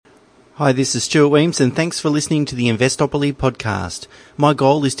Hi, this is Stuart Weems, and thanks for listening to the Investopoly podcast. My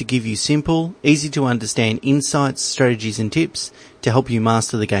goal is to give you simple, easy to understand insights, strategies and tips to help you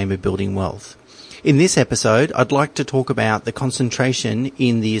master the game of building wealth. In this episode, I'd like to talk about the concentration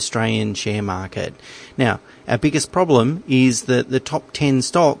in the Australian share market. Now, our biggest problem is that the top 10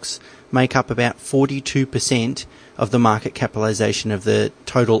 stocks make up about 42% of the market capitalisation of the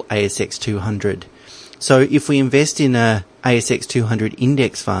total ASX 200. So if we invest in a ASX 200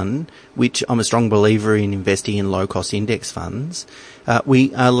 index fund, which I'm a strong believer in investing in low-cost index funds,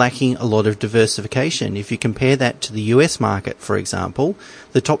 we are lacking a lot of diversification. If you compare that to the US market, for example,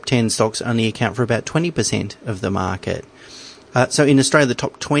 the top 10 stocks only account for about 20% of the market. So in Australia, the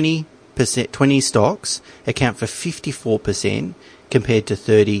top 20 stocks account for 54% compared to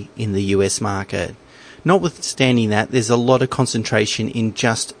 30% in the US market. Notwithstanding that, there's a lot of concentration in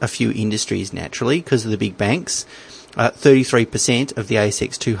just a few industries naturally because of the big banks. 33% of the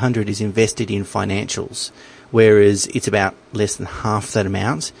ASX 200 is invested in financials, whereas it's about less than half that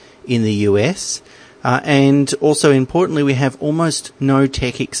amount in the US. And also importantly, we have almost no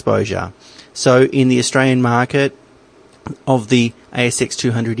tech exposure. So in the Australian market, of the ASX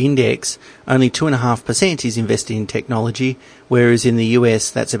 200 index, only 2.5% is invested in technology, whereas in the US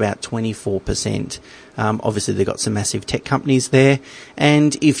that's about 24%. Obviously they've got some massive tech companies there,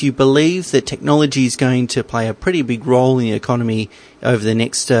 and if you believe that technology is going to play a pretty big role in the economy over the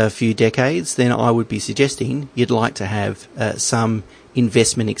next few decades, then I would be suggesting you'd like to have some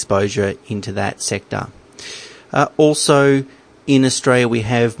investment exposure into that sector. Also, in Australia, we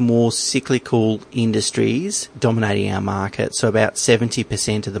have more cyclical industries dominating our market. So about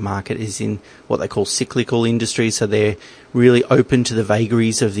 70% of the market is in what they call cyclical industries. So they're really open to the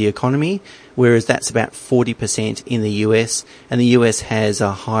vagaries of the economy, whereas that's about 40% in the US. And the US has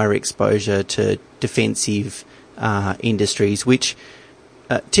a higher exposure to defensive industries, which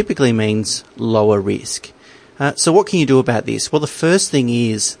typically means lower risk. So what can you do about this? Well, the first thing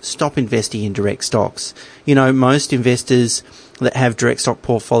is stop investing in direct stocks. You know, most investors that have direct stock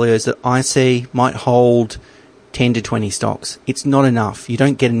portfolios that I see might hold 10 to 20 stocks. It's not enough. You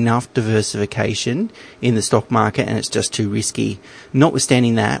don't get enough diversification in the stock market and it's just too risky.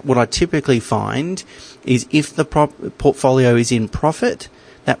 Notwithstanding that, what I typically find is if the portfolio is in profit,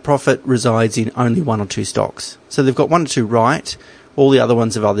 that profit resides in only one or two stocks. So they've got one or two right. All the other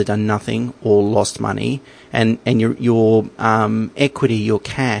ones have either done nothing or lost money, and your equity, your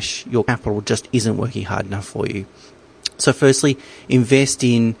cash, your capital just isn't working hard enough for you. So firstly, invest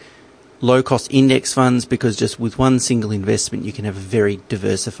in low-cost index funds because just with one single investment, you can have a very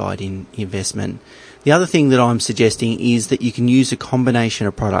diversified investment. The other thing that I'm suggesting is that you can use a combination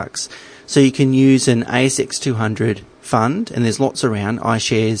of products. So you can use an ASX 200 fund, and there's lots around.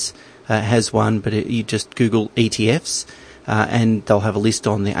 iShares has one, but you just Google ETFs. And they'll have a list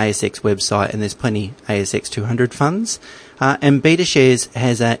on the ASX website, and there's plenty ASX 200 funds. And BetaShares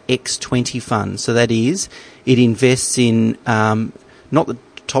has a X20 fund. So that is, it invests in not the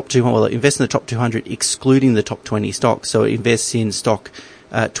top 200, well, it invests in the top 200 excluding the top 20 stocks. So it invests in stock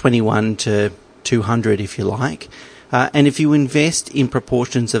 21 to 200 if you like. And if you invest in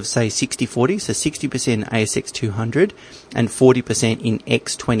proportions of, say, 60-40, so 60% ASX 200 and 40% in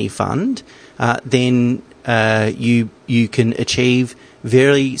X20 fund, then you can achieve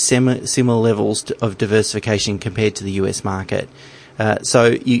very similar levels of diversification compared to the US market. So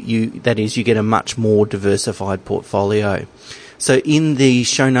that is, you get a much more diversified portfolio. So in the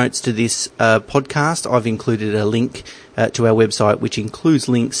show notes to this podcast, I've included a link to our website, which includes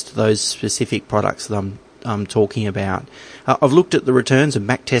links to those specific products that I'm talking about. I've looked at the returns and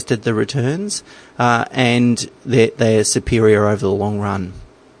back tested the returns, and they're superior over the long run.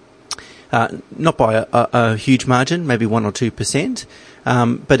 Not by a huge margin, maybe 1 or 2%.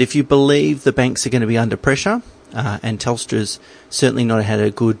 But if you believe the banks are going to be under pressure, and Telstra's certainly not had a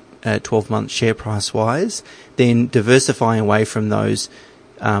good 12-month share price-wise, then diversifying away from those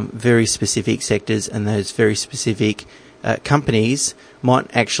very specific sectors and those very specific companies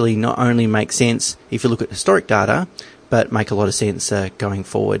might actually not only make sense if you look at historic data, but make a lot of sense going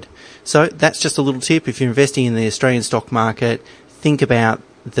forward. So that's just a little tip. If you're investing in the Australian stock market, think about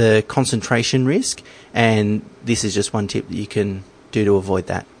the concentration risk, and this is just one tip that you can do to avoid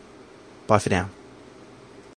that. Bye for now.